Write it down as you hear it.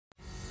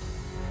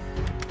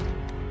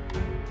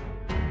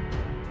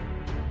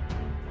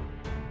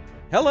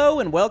Hello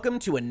and welcome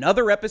to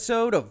another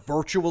episode of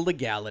Virtual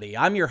Legality.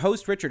 I'm your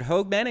host, Richard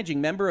Hogue, managing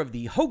member of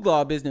the Hogue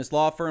Law business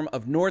law firm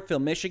of Northville,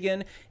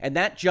 Michigan, and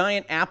that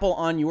giant apple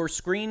on your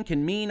screen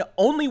can mean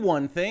only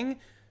one thing.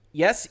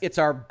 Yes, it's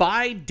our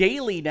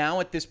bi-daily now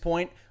at this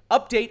point,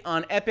 update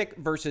on Epic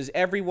versus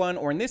everyone,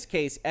 or in this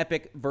case,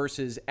 Epic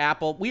versus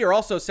Apple. We are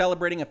also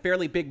celebrating a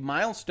fairly big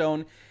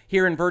milestone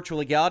here in Virtual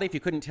Legality. If you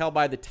couldn't tell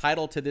by the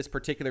title to this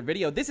particular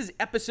video, this is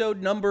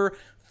episode number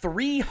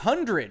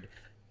 300.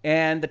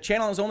 And the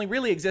channel has only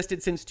really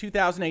existed since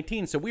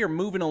 2018, so we are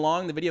moving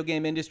along. The video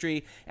game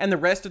industry and the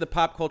rest of the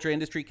pop culture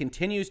industry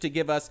continues to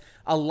give us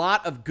a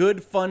lot of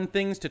good, fun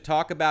things to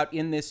talk about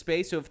in this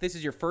space. So if this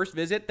is your first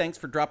visit, thanks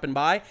for dropping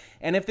by.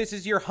 And if this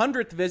is your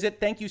 100th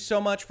visit, thank you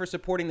so much for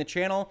supporting the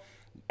channel.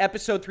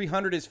 Episode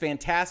 300 is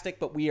fantastic,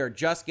 but we are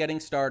just getting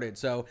started.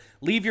 So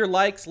leave your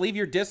likes, leave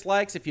your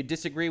dislikes if you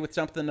disagree with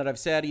something that I've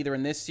said either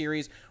in this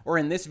series or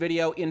in this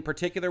video in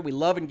particular. We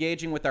love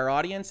engaging with our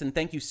audience, and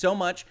thank you so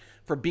much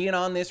for being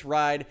on this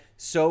ride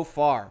so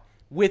far.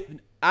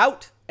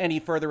 Without any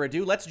further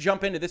ado, let's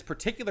jump into this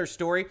particular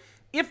story.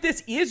 If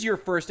this is your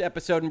first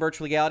episode in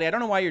Virtual Legality, I don't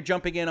know why you're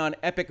jumping in on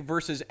Epic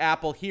versus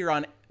Apple here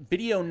on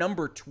video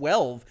number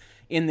 12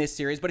 in this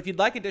series, but if you'd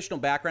like additional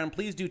background,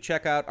 please do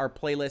check out our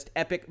playlist,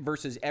 Epic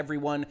versus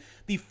Everyone,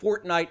 the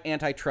Fortnite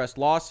antitrust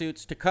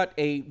lawsuits. To cut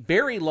a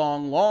very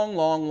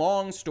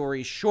long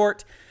story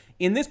short,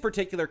 in this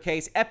particular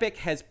case, Epic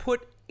has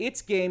put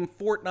its game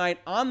Fortnite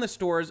on the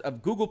stores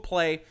of Google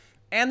Play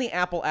and the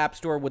Apple App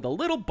Store with a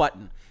little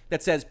button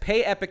that says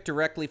pay Epic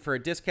directly for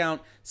a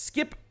discount,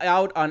 skip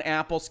out on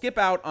Apple, skip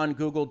out on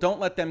Google,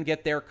 don't let them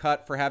get their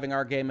cut for having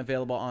our game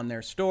available on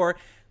their store.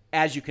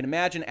 As you can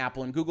imagine,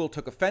 Apple and Google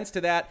took offense to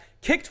that,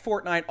 kicked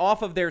Fortnite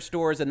off of their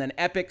stores, and then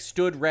Epic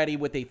stood ready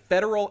with a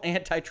federal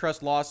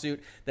antitrust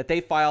lawsuit that they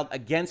filed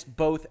against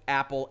both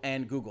Apple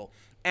and Google.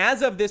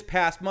 As of this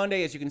past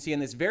Monday, as you can see in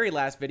this very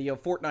last video,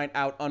 Fortnite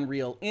out,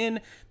 Unreal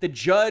in, the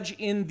judge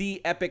in the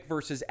Epic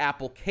versus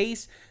Apple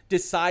case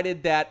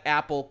decided that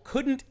Apple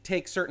couldn't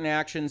take certain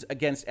actions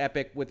against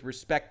Epic with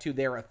respect to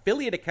their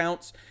affiliate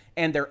accounts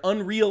and their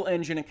Unreal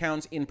Engine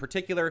accounts in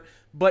particular,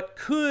 but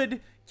could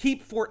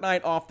keep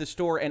Fortnite off the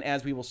store and,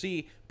 as we will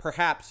see,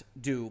 perhaps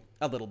do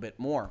a little bit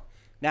more.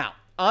 Now,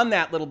 on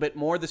that little bit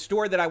more, the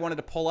story that I wanted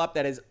to pull up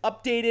that is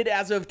updated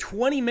as of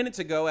 20 minutes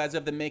ago, as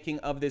of the making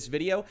of this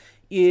video,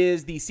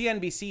 is the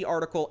CNBC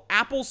article,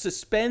 Apple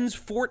suspends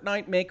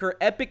Fortnite maker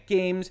Epic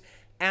Games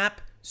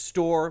App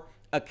Store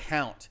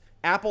account.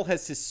 Apple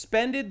has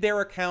suspended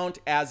their account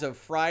as of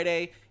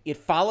Friday. It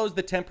follows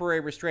the temporary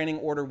restraining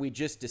order we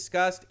just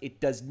discussed. It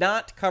does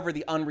not cover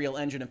the Unreal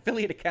Engine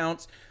affiliate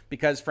accounts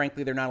because,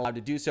 frankly, they're not allowed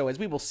to do so, as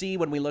we will see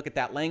when we look at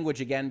that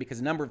language again, because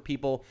a number of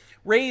people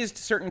raised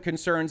certain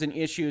concerns and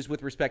issues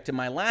with respect to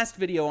my last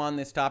video on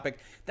this topic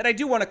that I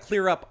do want to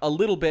clear up a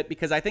little bit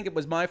because I think it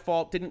was my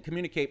fault, didn't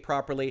communicate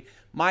properly.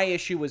 My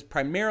issue was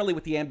primarily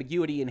with the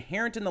ambiguity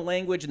inherent in the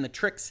language and the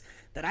tricks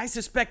that I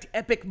suspect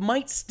Epic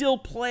might still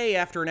play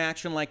after an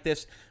action like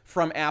this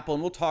from Apple,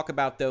 and we'll talk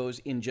about those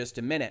in just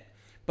a minute.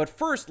 But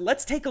first,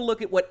 let's take a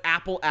look at what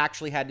Apple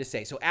actually had to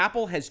say. So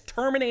Apple has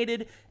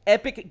terminated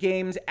Epic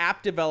Games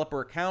app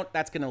developer account.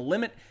 That's going to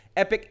limit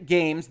Epic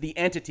Games, the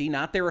entity,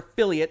 not their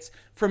affiliates,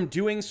 from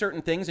doing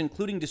certain things,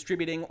 including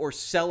distributing or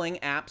selling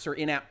apps or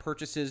in-app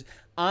purchases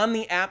on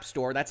the App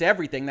Store. That's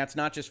everything. That's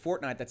not just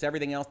Fortnite. That's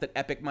everything else that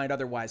Epic might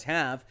otherwise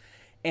have.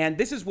 And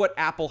this is what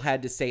Apple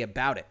had to say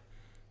about it.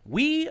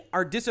 We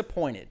are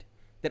disappointed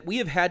that we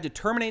have had to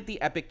terminate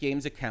the Epic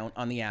Games account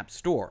on the App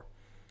Store.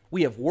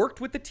 We have worked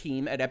with the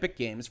team at Epic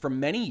Games for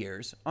many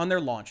years on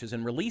their launches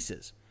and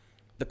releases.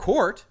 The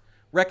court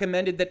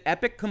recommended that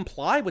Epic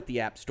comply with the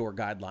App Store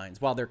guidelines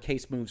while their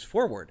case moves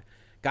forward,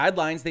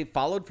 guidelines they've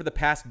followed for the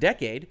past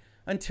decade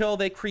until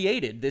they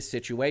created this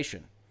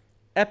situation.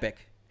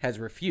 Epic has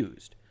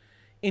refused.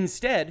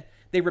 Instead,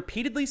 they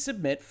repeatedly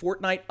submit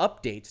Fortnite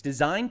updates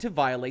designed to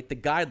violate the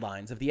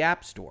guidelines of the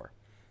App Store.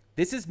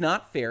 This is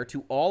not fair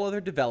to all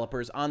other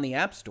developers on the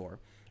App Store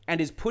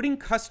and is putting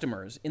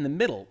customers in the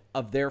middle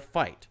of their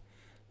fight.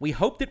 We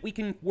hope that we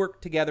can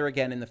work together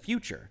again in the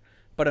future,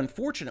 but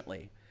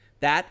unfortunately,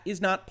 that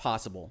is not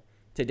possible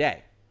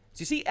today.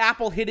 So you see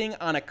Apple hitting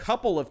on a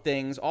couple of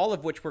things, all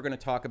of which we're going to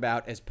talk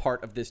about as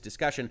part of this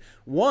discussion.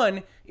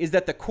 One is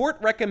that the court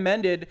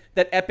recommended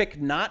that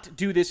Epic not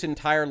do this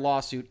entire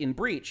lawsuit in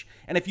breach.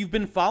 And if you've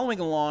been following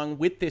along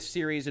with this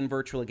series in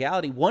Virtual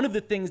Legality, one of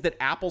the things that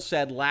Apple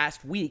said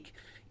last week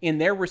in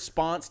their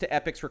response to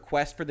Epic's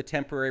request for the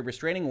temporary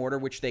restraining order,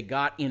 which they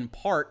got in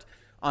part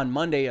on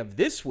Monday of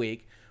this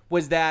week,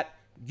 was that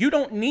you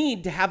don't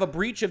need to have a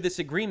breach of this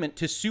agreement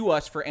to sue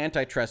us for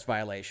antitrust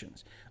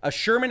violations. A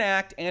Sherman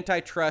Act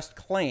antitrust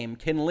claim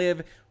can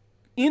live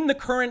in the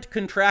current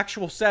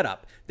contractual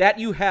setup that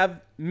you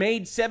have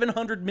made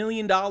 $700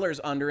 million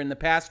under in the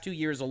past 2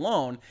 years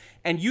alone,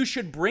 and you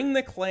should bring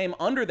the claim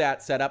under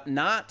that setup,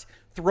 not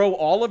throw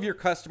all of your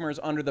customers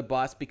under the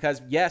bus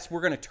because, yes,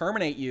 we're going to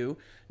terminate you,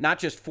 not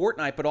just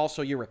Fortnite, but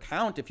also your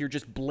account if you're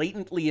just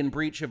blatantly in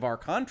breach of our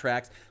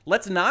contracts.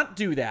 Let's not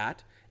do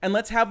that. and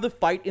let's have the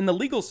fight in the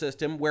legal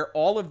system where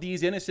all of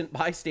these innocent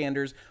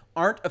bystanders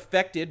aren't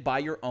affected by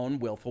your own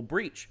willful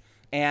breach.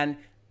 And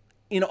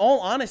in all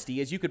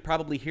honesty, as you could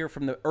probably hear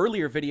from the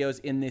earlier videos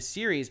in this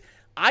series,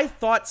 I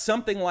thought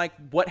something like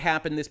what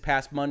happened this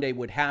past Monday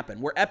would happen,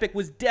 where Epic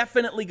was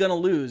definitely going to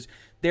lose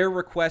their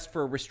request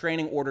for a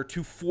restraining order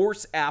to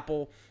force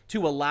Apple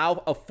to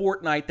allow a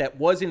Fortnite that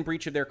was in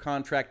breach of their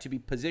contract to be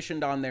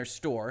positioned on their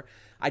store.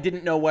 I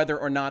didn't know whether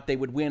or not they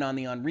would win on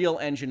the Unreal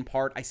Engine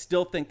part. I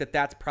still think that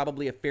that's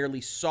probably a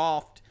fairly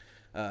soft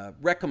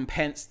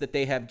recompense that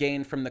they have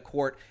gained from the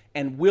court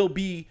and will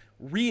be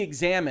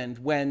re-examined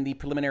when the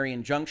preliminary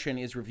injunction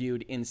is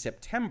reviewed in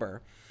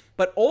September.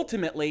 But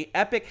ultimately,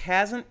 Epic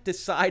hasn't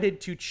decided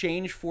to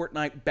change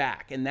Fortnite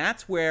back, and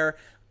that's where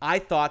I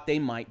thought they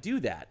might do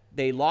that.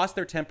 They lost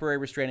their temporary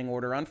restraining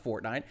order on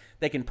Fortnite.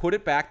 They can put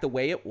it back the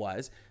way it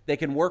was. They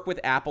can work with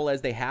Apple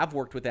as they have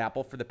worked with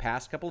Apple for the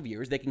past couple of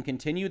years. They can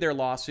continue their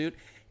lawsuit,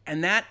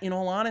 and that, in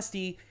all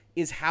honesty,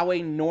 is how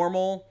a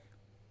normal,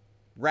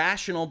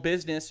 rational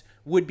business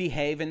would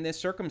behave in this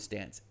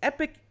circumstance.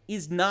 Epic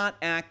is not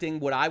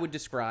acting what I would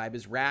describe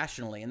as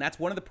rationally, and that's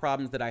one of the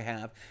problems that I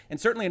have, and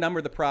certainly a number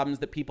of the problems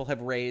that people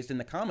have raised in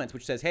the comments,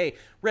 which says, hey,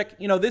 Rick,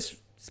 you know, this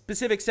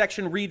specific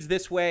section reads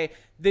this way,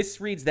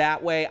 this reads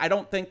that way. I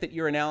don't think that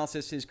your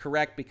analysis is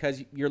correct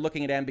because you're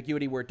looking at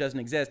ambiguity where it doesn't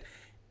exist.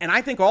 And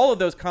I think all of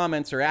those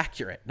comments are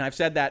accurate, and I've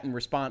said that in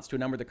response to a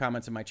number of the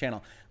comments on my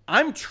channel.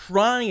 I'm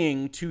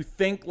trying to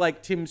think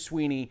like Tim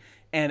Sweeney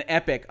and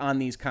Epic on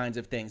these kinds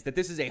of things, that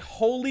this is a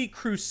holy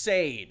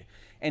crusade.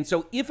 And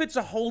so if it's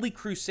a holy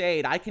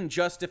crusade, I can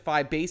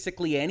justify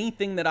basically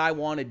anything that I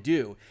want to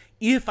do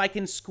if I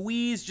can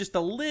squeeze just a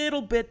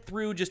little bit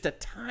through just a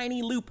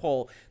tiny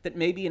loophole that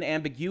maybe an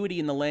ambiguity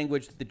in the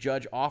language that the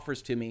judge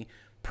offers to me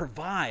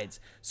provides.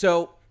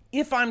 So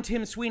if I'm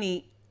Tim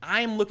Sweeney,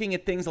 I'm looking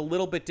at things a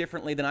little bit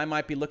differently than I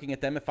might be looking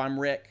at them if I'm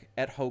Rick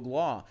at Hogue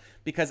Law,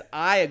 because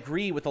I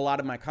agree with a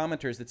lot of my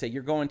commenters that say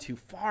you're going too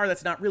far.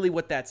 That's not really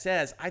what that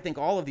says. I think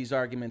all of these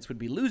arguments would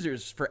be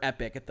losers for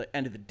Epic at the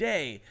end of the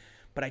day.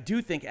 But I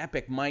do think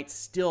Epic might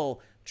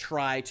still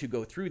try to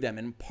go through them.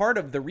 And part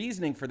of the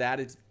reasoning for that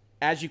is,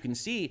 as you can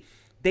see,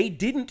 they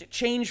didn't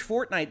change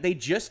Fortnite. They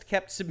just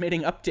kept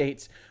submitting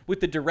updates with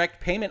the direct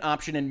payment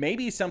option and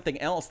maybe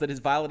something else that is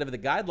violative of the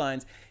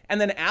guidelines.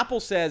 And then Apple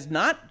says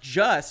not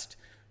just,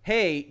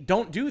 hey,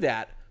 don't do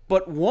that,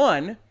 but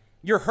one,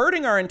 you're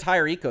hurting our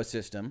entire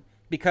ecosystem,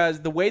 because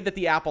the way that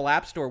the Apple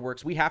App Store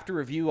works, we have to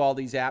review all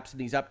these apps and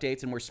these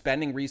updates, and we're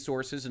spending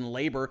resources and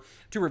labor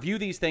to review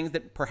these things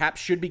that perhaps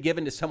should be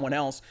given to someone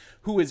else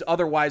who is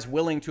otherwise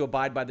willing to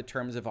abide by the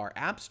terms of our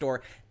App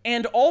Store.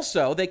 And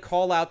also, they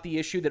call out the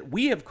issue that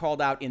we have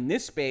called out in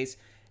this space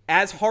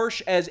as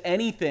harsh as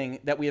anything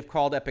that we have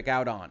called Epic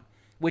out on,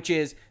 which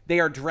is they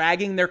are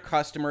dragging their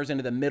customers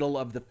into the middle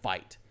of the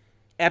fight.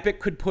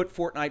 Epic could put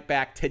Fortnite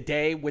back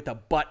today with a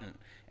button,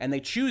 and they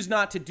choose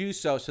not to do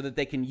so that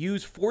they can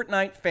use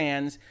Fortnite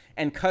fans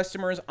and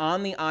customers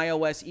on the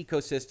iOS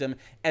ecosystem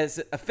as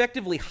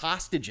effectively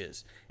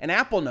hostages. And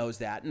Apple knows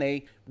that, and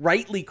they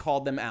rightly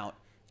called them out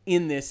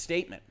in this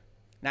statement.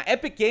 Now,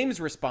 Epic Games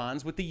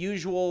responds with the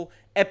usual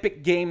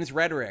Epic Games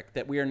rhetoric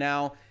that we are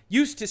now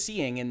used to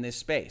seeing in this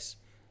space.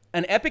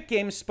 An Epic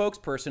Games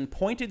spokesperson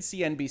pointed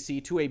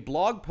CNBC to a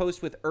blog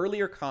post with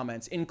earlier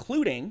comments,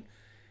 including,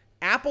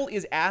 Apple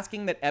is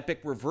asking that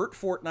Epic revert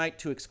Fortnite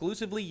to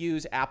exclusively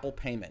use Apple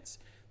payments.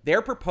 Their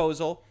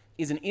proposal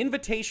is an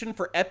invitation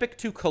for Epic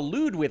to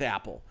collude with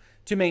Apple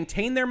to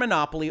maintain their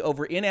monopoly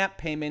over in-app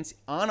payments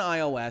on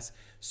iOS,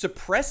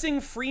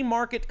 suppressing free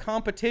market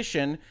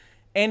competition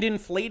and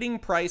inflating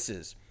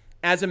prices.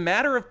 As a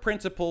matter of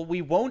principle,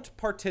 we won't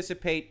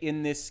participate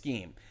in this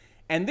scheme.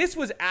 And this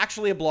was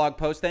actually a blog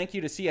post, thank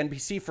you to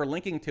CNBC for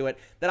linking to it,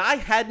 that I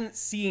hadn't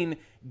seen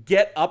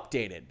get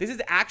updated. This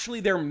is actually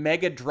their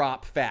mega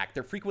drop fact.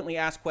 Their frequently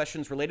asked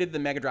questions related to the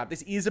mega drop.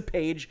 This is a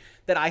page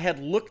that I had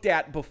looked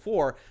at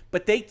before,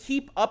 but they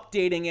keep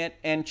updating it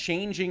and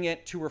changing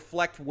it to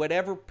reflect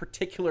whatever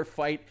particular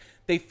fight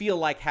they feel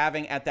like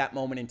having at that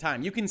moment in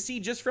time. You can see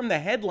just from the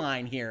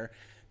headline here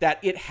that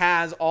it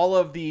has all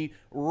of the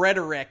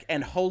rhetoric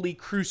and holy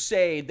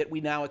crusade that we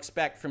now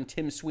expect from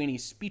Tim Sweeney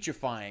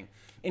speechifying,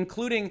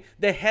 including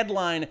the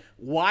headline,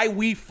 Why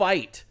We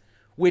Fight,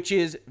 which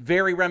is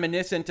very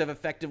reminiscent of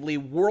effectively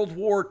World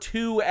War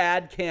II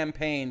ad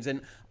campaigns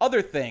and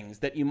other things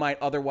that you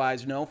might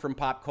otherwise know from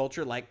pop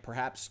culture, like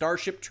perhaps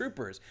Starship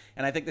Troopers.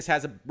 And I think this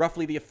has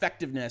roughly the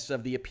effectiveness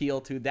of the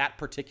appeal to that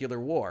particular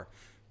war.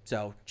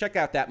 So check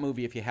out that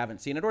movie if you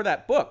haven't seen it, or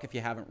that book if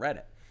you haven't read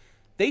it.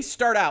 They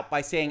start out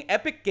by saying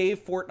Epic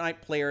gave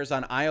Fortnite players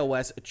on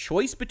iOS a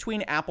choice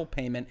between Apple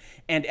Payment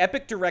and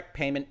Epic Direct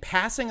Payment,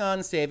 passing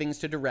on savings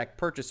to direct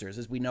purchasers.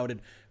 As we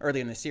noted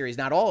earlier in the series,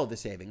 not all of the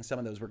savings, some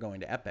of those were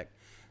going to Epic.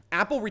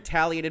 Apple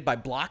retaliated by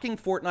blocking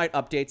Fortnite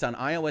updates on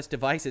iOS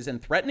devices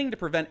and threatening to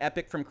prevent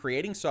Epic from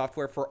creating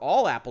software for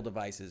all Apple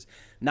devices,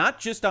 not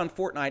just on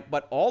Fortnite,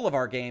 but all of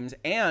our games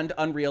and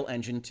Unreal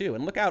Engine 2.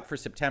 And look out for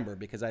September,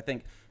 because I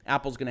think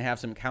Apple's going to have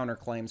some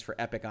counterclaims for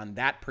Epic on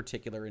that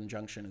particular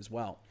injunction as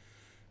well.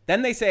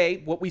 Then they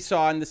say what we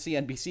saw in the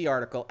CNBC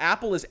article.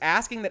 Apple is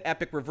asking that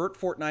Epic revert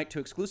Fortnite to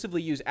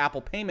exclusively use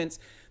Apple payments.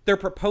 Their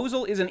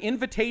proposal is an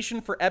invitation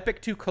for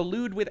Epic to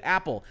collude with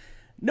Apple.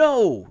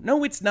 No,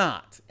 it's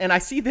not. And I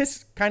see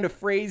this kind of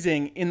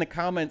phrasing in the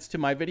comments to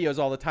my videos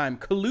all the time.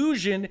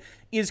 Collusion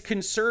is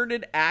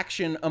concerted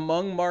action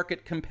among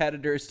market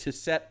competitors to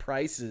set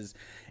prices.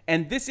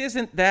 And this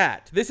isn't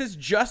that. This is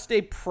just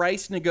a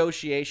price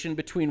negotiation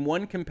between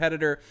one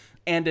competitor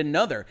and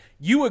another.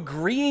 You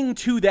agreeing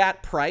to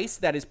that price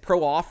that is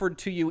pro-offered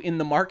to you in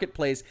the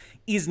marketplace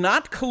is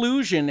not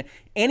collusion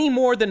any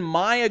more than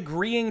my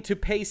agreeing to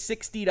pay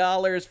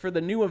 $60 for the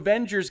new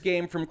Avengers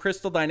game from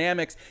Crystal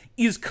Dynamics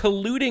is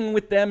colluding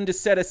with them to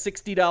set a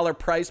 $60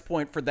 price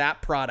point for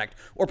that product,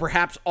 or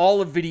perhaps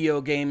all of video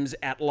games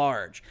at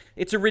large.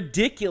 It's a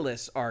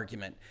ridiculous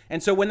argument.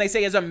 And so when they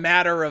say as a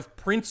matter of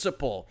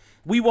principle,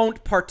 we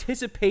won't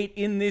participate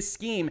in this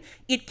scheme,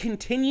 it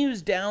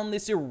continues down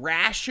this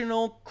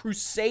irrational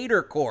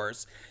crusader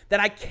course that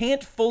I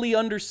can't fully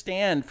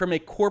understand from a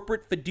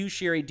corporate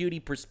fiduciary duty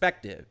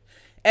perspective.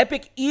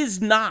 Epic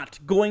is not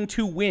going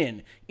to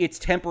win its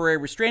temporary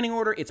restraining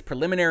order, its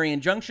preliminary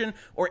injunction,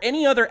 or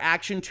any other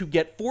action to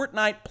get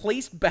Fortnite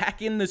placed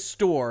back in the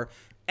store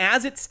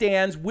as it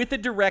stands with a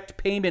direct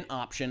payment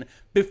option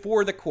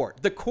before the court.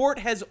 The court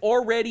has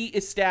already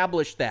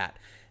established that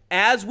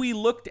as we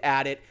looked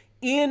at it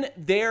in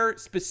their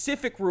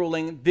specific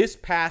ruling this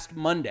past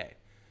Monday.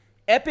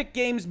 Epic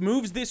Games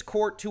moves this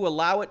court to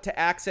allow it to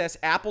access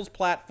Apple's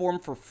platform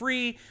for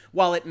free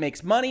while it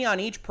makes money on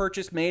each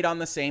purchase made on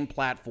the same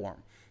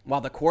platform. While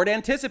the court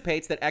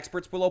anticipates that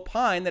experts will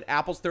opine that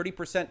Apple's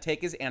 30%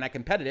 take is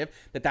anti-competitive,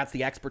 that's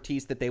the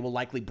expertise that they will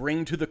likely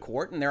bring to the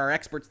court, and there are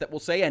experts that will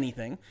say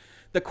anything,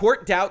 the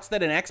court doubts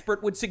that an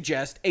expert would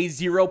suggest a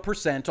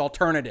 0%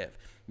 alternative.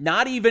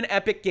 Not even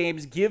Epic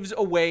Games gives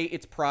away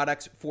its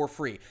products for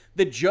free.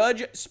 The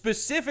judge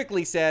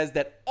specifically says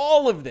that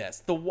all of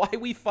this, the why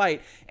we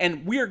fight,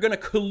 and we're going to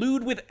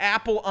collude with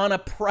Apple on a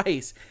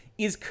price,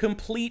 is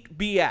complete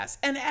BS.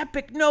 And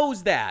Epic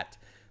knows that.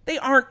 They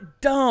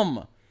aren't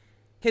dumb.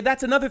 Okay,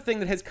 that's another thing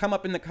that has come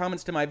up in the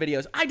comments to my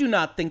videos. I do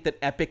not think that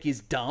Epic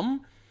is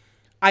dumb.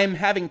 I am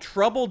having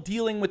trouble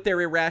dealing with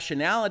their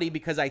irrationality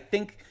because I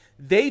think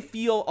they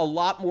feel a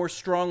lot more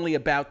strongly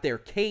about their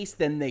case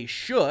than they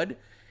should.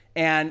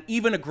 And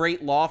even a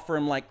great law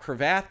firm like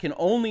Cravath can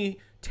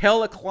only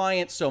tell a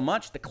client so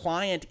much. The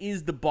client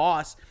is the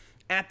boss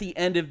at the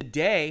end of the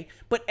day.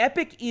 But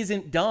Epic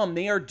isn't dumb.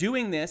 They are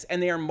doing this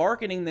and they are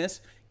marketing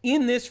this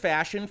in this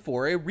fashion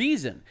for a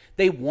reason.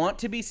 They want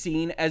to be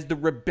seen as the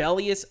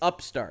rebellious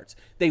upstarts.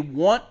 They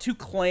want to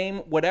claim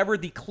whatever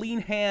the clean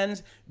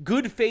hands,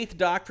 good faith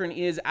doctrine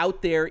is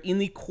out there in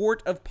the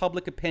court of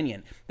public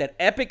opinion. That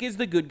Epic is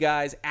the good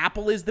guys,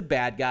 Apple is the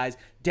bad guys.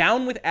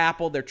 Down with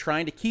Apple. They're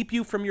trying to keep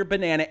you from your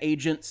banana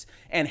agents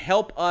and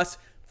help us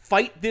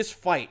fight this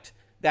fight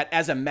that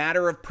as a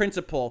matter of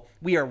principle,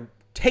 we are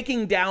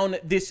taking down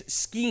this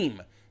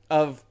scheme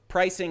of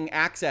pricing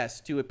access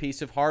to a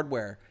piece of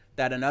hardware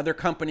that another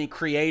company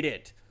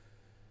created.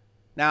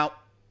 Now,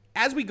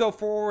 as we go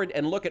forward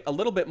and look at a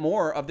little bit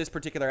more of this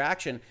particular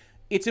action,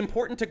 it's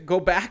important to go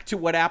back to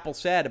what Apple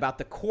said about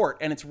the court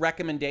and its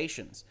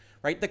recommendations,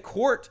 right? The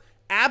court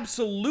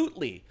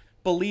absolutely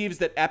believes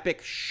that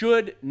Epic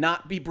should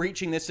not be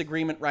breaching this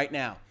agreement right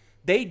now.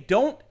 They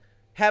don't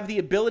have the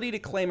ability to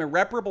claim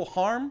irreparable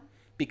harm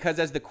because,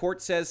 as the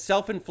court says,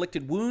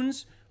 self-inflicted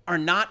wounds are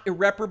not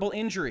irreparable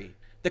injury.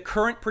 The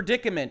current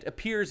predicament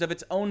appears of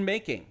its own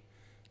making.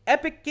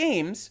 Epic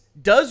Games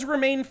does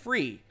remain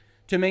free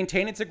to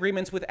maintain its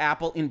agreements with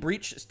Apple in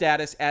breach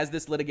status as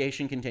this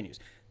litigation continues.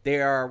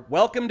 They are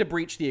welcome to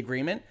breach the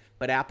agreement,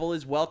 but Apple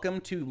is welcome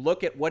to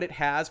look at what it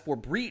has for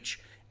breach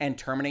and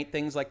terminate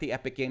things like the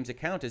Epic Games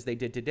account as they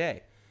did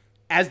today.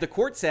 As the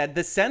court said,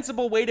 the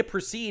sensible way to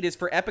proceed is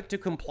for Epic to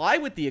comply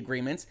with the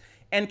agreements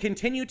and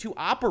continue to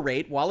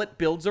operate while it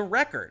builds a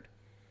record.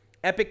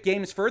 Epic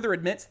Games further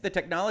admits that the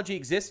technology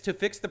exists to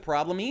fix the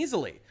problem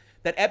easily,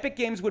 that Epic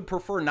Games would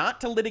prefer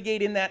not to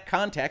litigate in that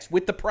context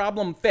with the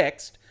problem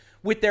fixed,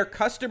 with their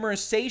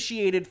customers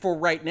satiated for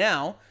right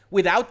now,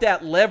 without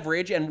that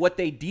leverage and what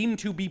they deem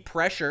to be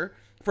pressure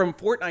from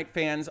Fortnite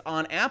fans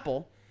on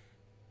Apple.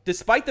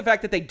 Despite the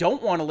fact that they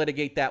don't want to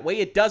litigate that way,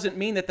 it doesn't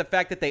mean that the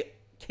fact that they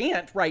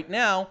can't right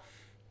now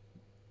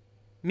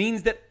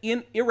means that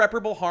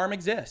irreparable harm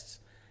exists.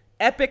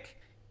 Epic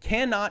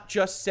cannot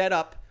just set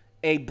up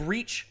a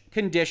breach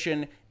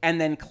condition and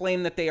then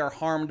claim that they are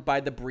harmed by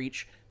the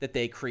breach that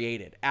they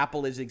created.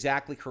 Apple is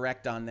exactly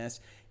correct on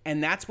this,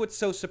 and that's what's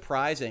so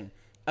surprising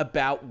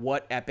about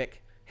what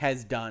Epic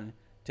has done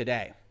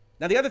today.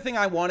 Now, the other thing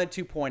I wanted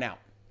to point out,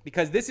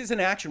 because this is an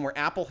action where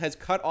Apple has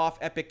cut off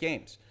Epic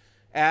Games.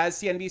 As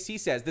CNBC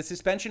says, the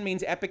suspension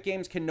means Epic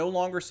Games can no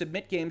longer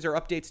submit games or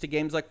updates to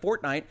games like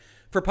Fortnite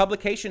for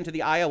publication to the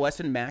iOS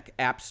and Mac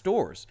app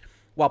stores.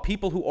 While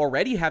people who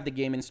already have the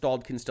game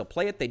installed can still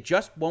play it, they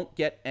just won't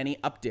get any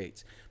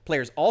updates.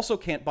 Players also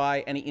can't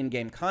buy any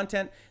in-game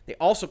content. They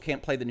also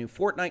can't play the new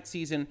Fortnite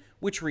season,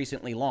 which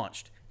recently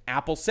launched.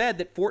 Apple said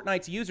that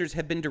Fortnite's users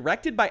have been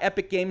directed by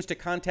Epic Games to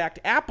contact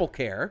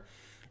AppleCare,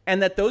 and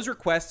that those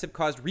requests have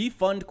caused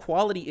refund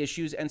quality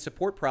issues and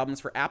support problems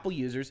for Apple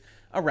users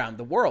around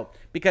the world.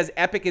 Because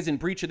Epic is in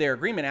breach of their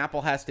agreement,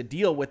 Apple has to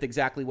deal with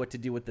exactly what to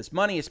do with this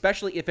money,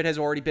 especially if it has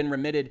already been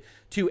remitted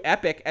to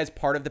Epic as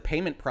part of the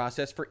payment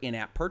process for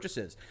in-app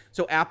purchases.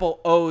 So Apple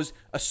owes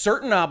a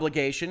certain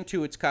obligation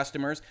to its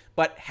customers,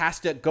 but has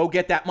to go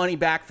get that money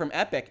back from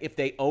Epic if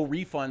they owe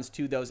refunds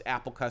to those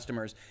Apple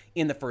customers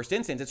in the first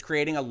instance. It's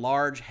creating a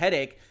large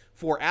headache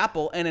for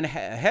Apple and a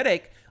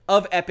headache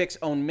of Epic's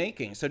own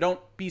making. So don't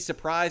be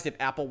surprised if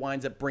Apple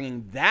winds up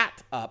bringing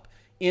that up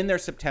in their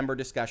September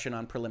discussion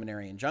on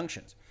preliminary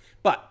injunctions.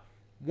 But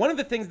one of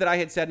the things that I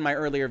had said in my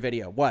earlier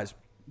video was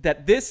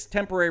that this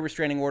temporary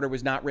restraining order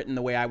was not written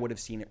the way I would have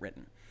seen it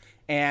written.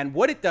 And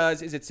what it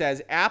does is it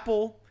says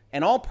Apple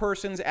and all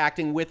persons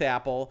acting with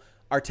Apple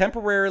are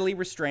temporarily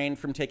restrained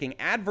from taking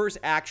adverse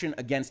action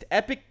against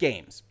Epic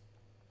Games.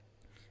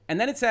 And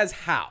then it says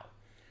how.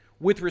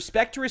 With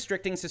respect to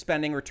restricting,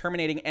 suspending, or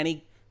terminating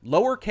any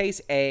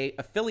lowercase a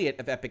affiliate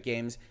of Epic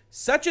Games,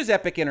 such as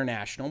Epic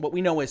International, what we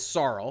know as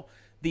SARL,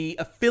 the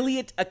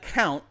affiliate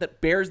account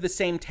that bears the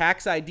same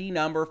tax ID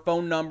number,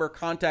 phone number,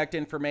 contact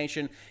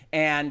information,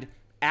 and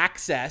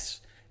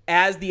access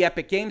as the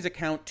Epic Games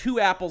account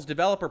to Apple's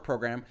developer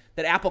program,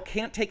 that Apple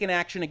can't take an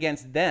action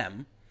against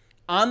them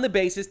on the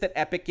basis that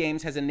Epic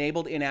Games has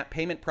enabled in-app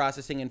payment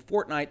processing in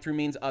Fortnite through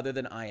means other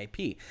than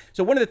IAP.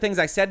 So one of the things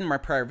I said in my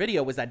prior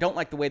video was I don't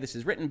like the way this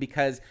is written,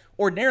 because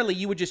ordinarily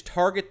you would just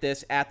target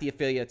this at the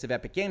affiliates of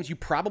Epic Games. You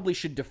probably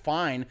should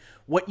define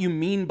what you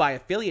mean by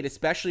affiliate,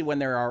 especially when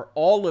there are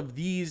all of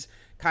these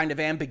kind of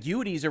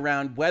ambiguities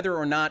around whether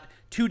or not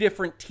two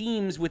different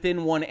teams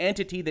within one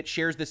entity that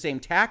shares the same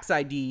tax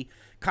ID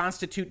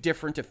constitute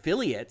different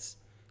affiliates.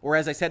 Or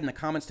as I said in the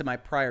comments to my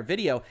prior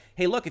video,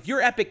 hey, look, if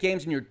you're Epic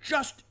Games and you're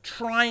just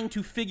trying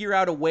to figure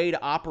out a way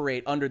to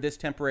operate under this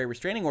temporary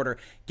restraining order,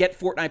 get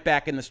Fortnite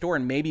back in the store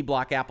and maybe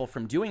block Apple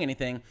from doing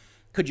anything,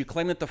 could you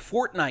claim that the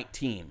Fortnite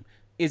team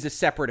is a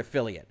separate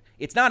affiliate?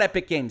 It's not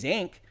Epic Games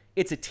Inc.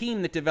 It's a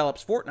team that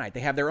develops Fortnite. They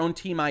have their own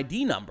team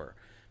ID number.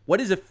 What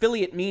does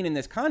affiliate mean in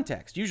this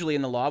context? Usually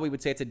in the law, we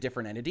would say it's a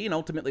different entity, and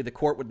ultimately the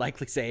court would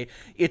likely say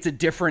it's a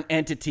different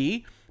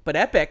entity. But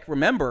Epic,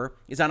 remember,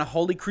 is on a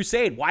holy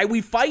crusade. Why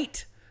we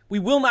fight? We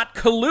will not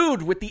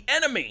collude with the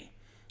enemy.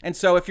 And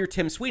so if you're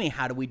Tim Sweeney,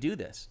 how do we do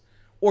this?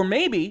 Or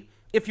maybe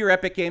if you're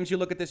Epic Games, you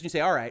look at this and you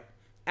say, all right,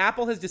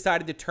 Apple has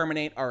decided to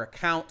terminate our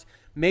account.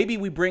 Maybe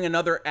we bring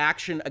another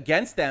action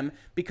against them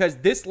because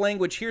this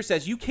language here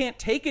says you can't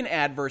take an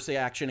adverse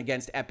action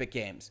against Epic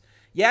Games.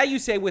 Yeah, you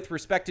say with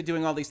respect to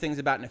doing all these things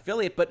about an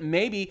affiliate, but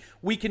maybe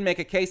we can make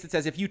a case that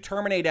says if you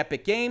terminate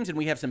Epic Games, and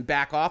we have some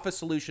back office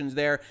solutions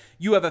there,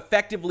 you have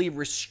effectively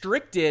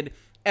restricted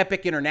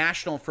Epic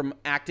International from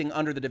acting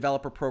under the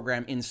developer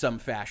program in some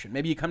fashion.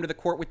 Maybe you come to the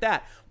court with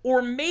that.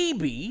 Or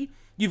maybe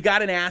you've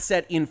got an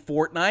asset in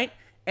Fortnite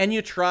and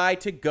you try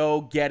to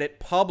go get it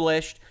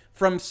published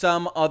from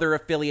some other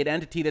affiliate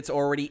entity that's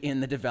already in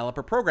the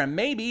developer program,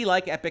 maybe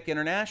like Epic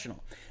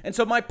International. And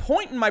so my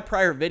point in my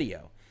prior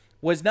video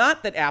was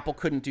not that Apple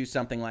couldn't do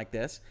something like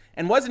this,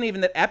 and wasn't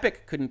even that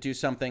Epic couldn't do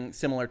something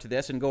similar to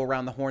this and go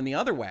around the horn the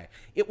other way.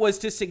 It was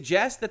to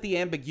suggest that the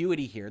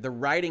ambiguity here, the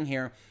writing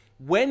here,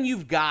 when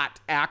you've got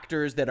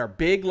actors that are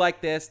big like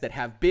this, that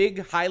have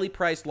big, highly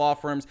priced law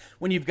firms,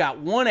 when you've got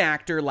one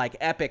actor like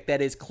Epic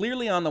that is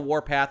clearly on the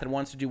warpath and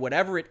wants to do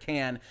whatever it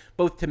can,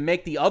 both to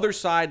make the other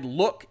side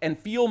look and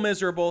feel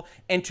miserable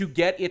and to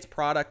get its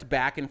product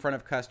back in front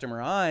of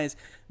customer eyes,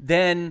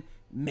 then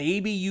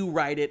maybe you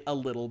write it a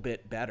little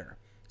bit better.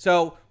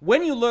 So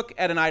when you look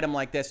at an item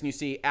like this and you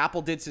see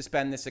Apple did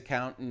suspend this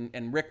account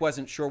and Rick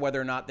wasn't sure whether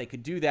or not they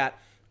could do that,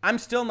 I'm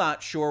still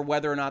not sure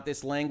whether or not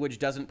this language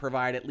doesn't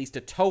provide at least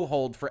a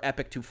toehold for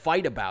Epic to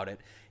fight about it.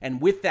 And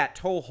with that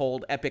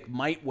toehold, Epic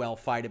might well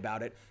fight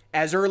about it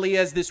as early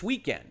as this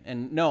weekend.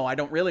 And no, I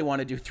don't really want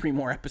to do 3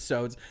 more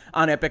episodes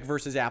on Epic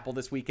versus Apple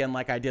this weekend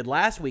like I did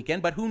last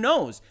weekend, but who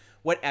knows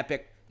what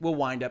Epic will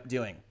wind up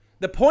doing.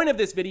 The point of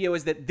this video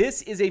is that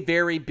this is a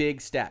very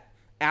big step.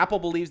 Apple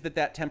believes that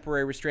that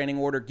temporary restraining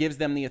order gives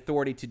them the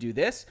authority to do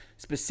this,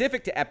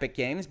 specific to Epic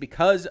Games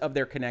because of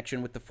their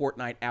connection with the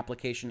Fortnite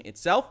application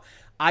itself.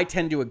 I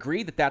tend to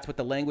agree that that's what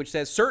the language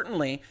says,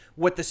 certainly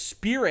what the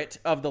spirit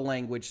of the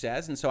language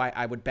says, and so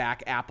I would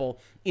back Apple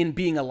in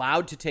being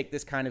allowed to take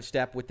this kind of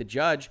step with the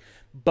judge,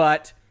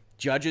 but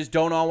judges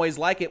don't always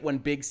like it when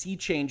big sea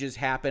changes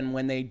happen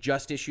when they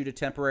just issued a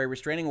temporary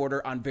restraining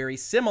order on very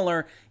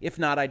similar, if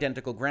not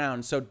identical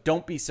grounds. So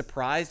don't be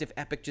surprised if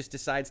Epic just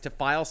decides to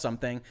file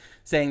something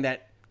saying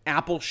that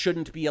Apple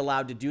shouldn't be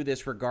allowed to do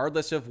this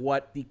regardless of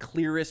what the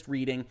clearest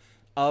reading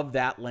of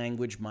that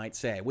language might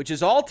say. Which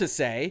is all to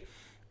say,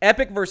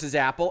 Epic versus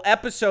Apple,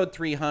 episode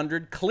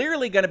 300,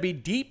 clearly going to be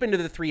deep into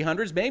the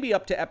 300s, maybe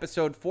up to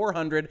episode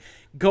 400,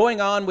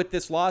 going on with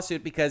this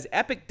lawsuit because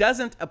Epic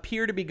doesn't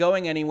appear to be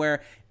going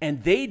anywhere,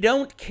 and they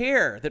don't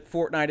care that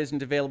Fortnite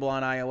isn't available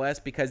on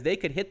iOS because they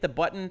could hit the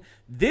button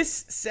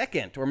this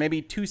second, or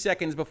maybe 2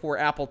 seconds before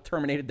Apple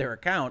terminated their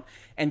account,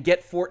 and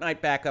get Fortnite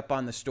back up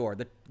on the store.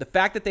 The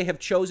fact that they have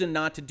chosen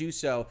not to do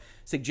so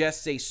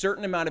suggests a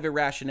certain amount of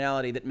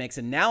irrationality that makes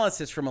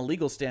analysis from a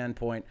legal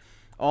standpoint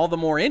all the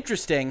more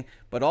interesting,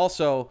 but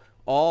also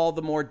all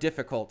the more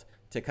difficult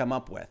to come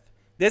up with.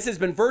 This has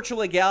been Virtual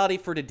Legality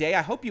for today.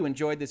 I hope you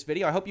enjoyed this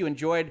video. I hope you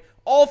enjoyed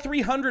all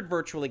 300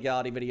 Virtual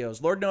Legality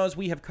videos. Lord knows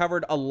we have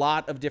covered a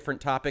lot of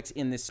different topics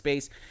in this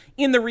space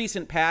in the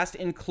recent past,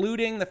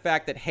 including the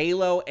fact that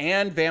Halo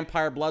and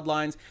Vampire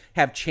Bloodlines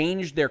have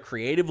changed their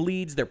creative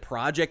leads, their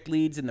project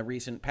leads in the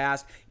recent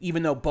past,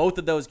 even though both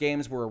of those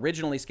games were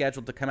originally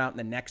scheduled to come out in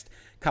the next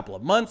couple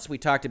of months. We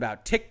talked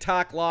about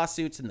TikTok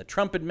lawsuits in the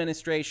Trump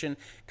administration,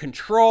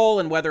 Control,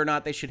 and whether or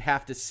not they should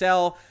have to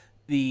sell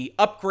the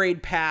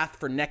upgrade path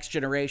for next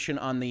generation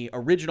on the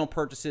original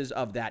purchases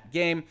of that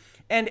game,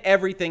 and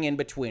everything in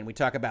between. We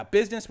talk about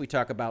business, we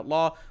talk about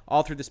law,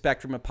 all through the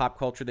spectrum of pop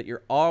culture that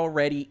you're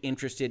already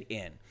interested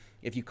in.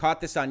 If you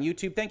caught this on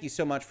YouTube, thank you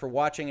so much for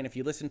watching, and if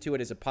you listen to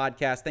it as a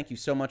podcast, thank you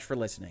so much for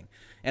listening.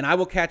 And I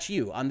will catch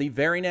you on the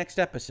very next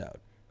episode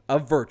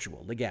of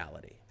Virtual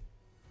Legality.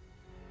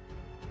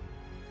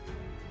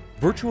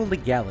 Virtual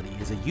Legality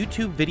is a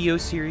YouTube video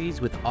series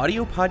with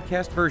audio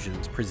podcast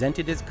versions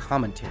presented as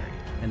commentary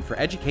and for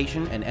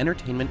education and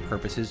entertainment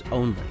purposes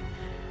only.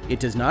 It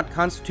does not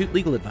constitute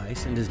legal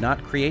advice and does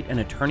not create an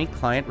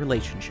attorney-client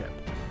relationship.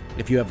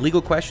 If you have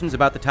legal questions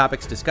about the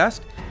topics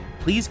discussed,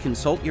 please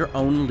consult your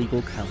own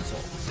legal counsel.